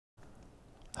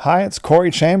Hi, it's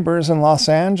Corey Chambers in Los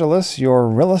Angeles, your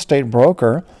real estate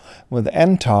broker with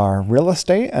NTAR Real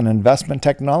Estate and Investment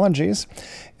Technologies.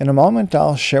 In a moment,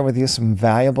 I'll share with you some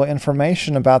valuable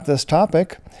information about this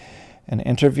topic, an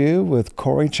interview with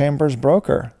Corey Chambers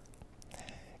Broker.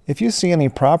 If you see any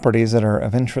properties that are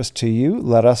of interest to you,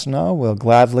 let us know. We'll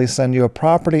gladly send you a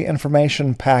property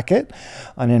information packet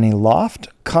on any loft,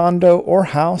 condo, or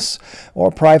house, or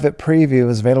private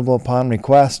preview is available upon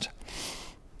request.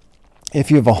 If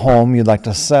you have a home you'd like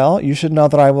to sell, you should know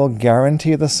that I will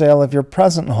guarantee the sale of your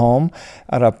present home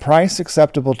at a price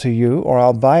acceptable to you, or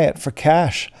I'll buy it for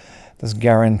cash. This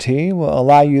guarantee will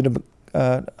allow you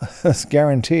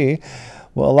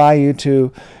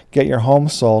to get your home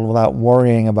sold without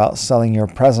worrying about selling your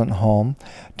present home.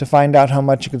 To find out how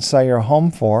much you could sell your home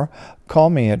for, call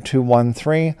me at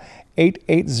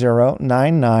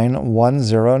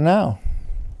 213-880-9910 now.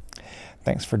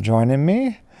 Thanks for joining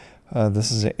me.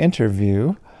 This is an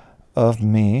interview of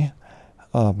me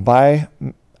by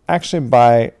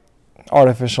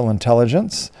artificial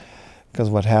intelligence, because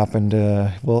what happened,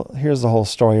 well, here's the whole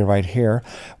story right here.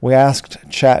 We asked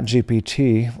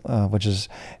ChatGPT, which is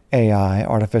AI,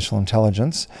 artificial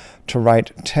intelligence, to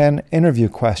write 10 interview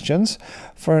questions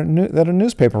that a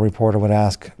newspaper reporter would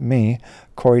ask me,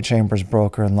 Corey Chambers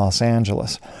Broker in Los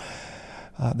Angeles.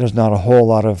 There's not a whole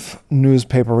lot of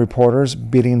newspaper reporters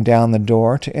beating down the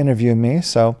door to interview me,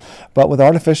 but with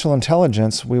artificial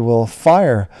intelligence, we will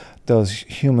fire those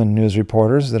human news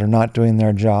reporters that are not doing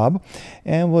their job,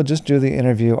 and we'll just do the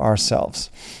interview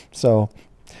ourselves. So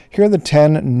here are the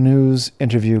 10 news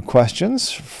interview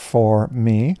questions for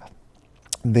me,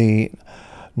 the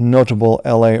notable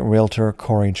LA Realtor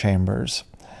Corey Chambers.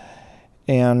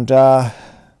 And again,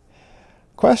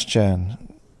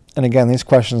 these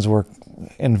questions were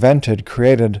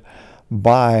created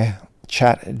by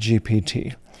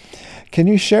ChatGPT. Can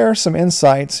you share some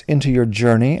insights into your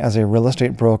journey as a real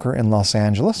estate broker in Los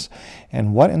Angeles,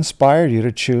 and what inspired you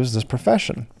to choose this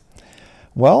profession?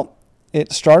 Well,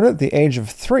 it started at the age of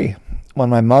 3 when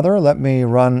my mother let me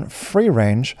run free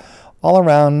range all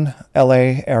around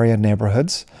LA area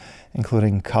neighborhoods,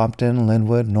 including Compton,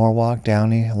 Lynwood, Norwalk,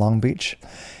 Downey, Long Beach,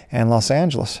 and Los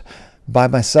Angeles, by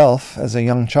myself as a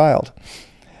young child.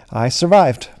 I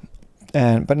survived,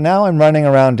 but now I'm running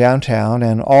around downtown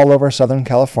and all over Southern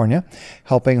California,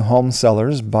 helping home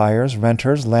sellers, buyers,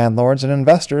 renters, landlords, and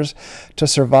investors to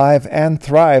survive and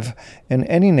thrive in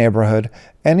any neighborhood,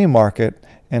 any market,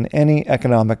 and any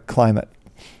economic climate.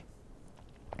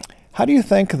 How do you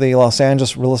think the Los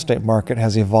Angeles real estate market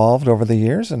has evolved over the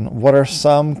years, and what are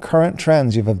some current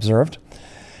trends you've observed?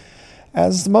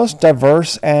 As the most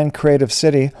diverse and creative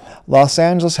city, Los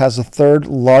Angeles has the 3rd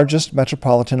largest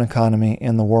metropolitan economy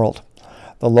in the world.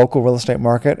 The local real estate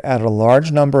market added a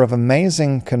large number of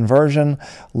amazing conversion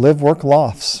live-work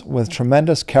lofts with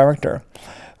tremendous character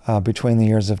between the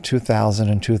years of 2000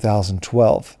 and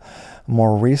 2012.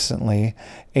 More recently,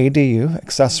 ADU,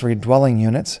 accessory dwelling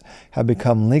units, have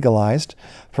become legalized,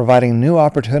 providing new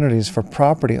opportunities for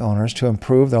property owners to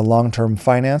improve their long-term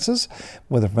finances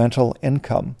with rental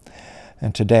income.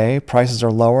 And today, prices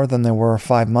are lower than they were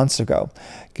 5 months ago,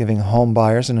 giving home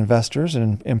buyers and investors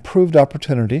an improved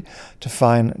opportunity to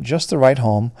find just the right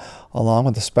home along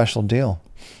with a special deal.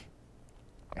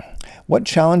 What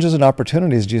challenges and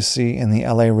opportunities do you see in the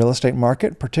LA real estate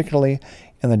market, particularly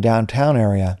in the downtown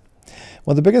area?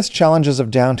 Well, the biggest challenges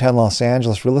of downtown Los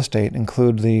Angeles real estate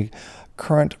include the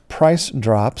current price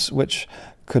drops, which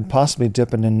could possibly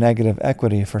dip into negative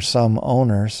equity for some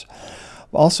owners.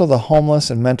 Also, the homeless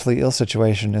and mentally ill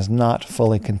situation is not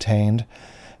fully contained,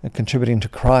 contributing to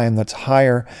crime that's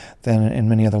higher than in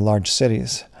many other large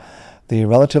cities. The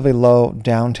relatively low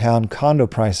downtown condo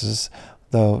prices,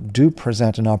 though, do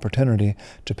present an opportunity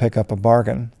to pick up a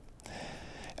bargain.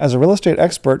 As a real estate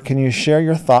expert, can you share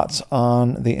your thoughts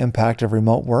on the impact of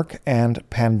remote work and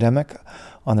pandemic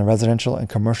on the residential and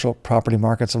commercial property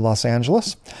markets of Los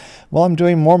Angeles? Well, I'm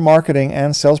doing more marketing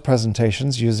and sales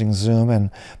presentations using Zoom and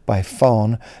by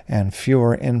phone and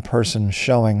fewer in-person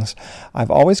showings. I've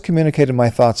always communicated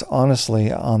my thoughts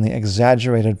honestly on the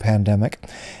exaggerated pandemic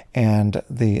and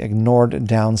the ignored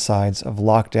downsides of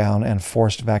lockdown and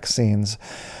forced vaccines.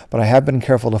 But I have been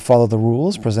careful to follow the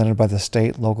rules presented by the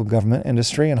state, local government,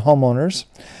 industry, and homeowners.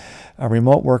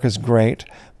 Remote work is great,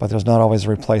 but there's not always a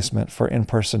replacement for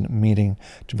in-person meeting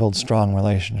to build strong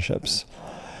relationships.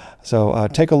 So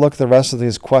take a look at the rest of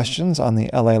these questions on the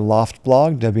LA Loft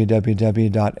blog,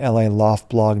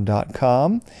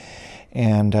 www.laloftblog.com.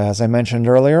 And as I mentioned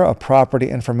earlier, a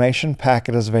property information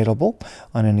packet is available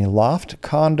on any loft,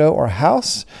 condo, or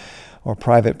house, or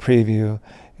private preview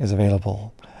is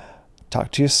available.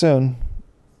 Talk to you soon.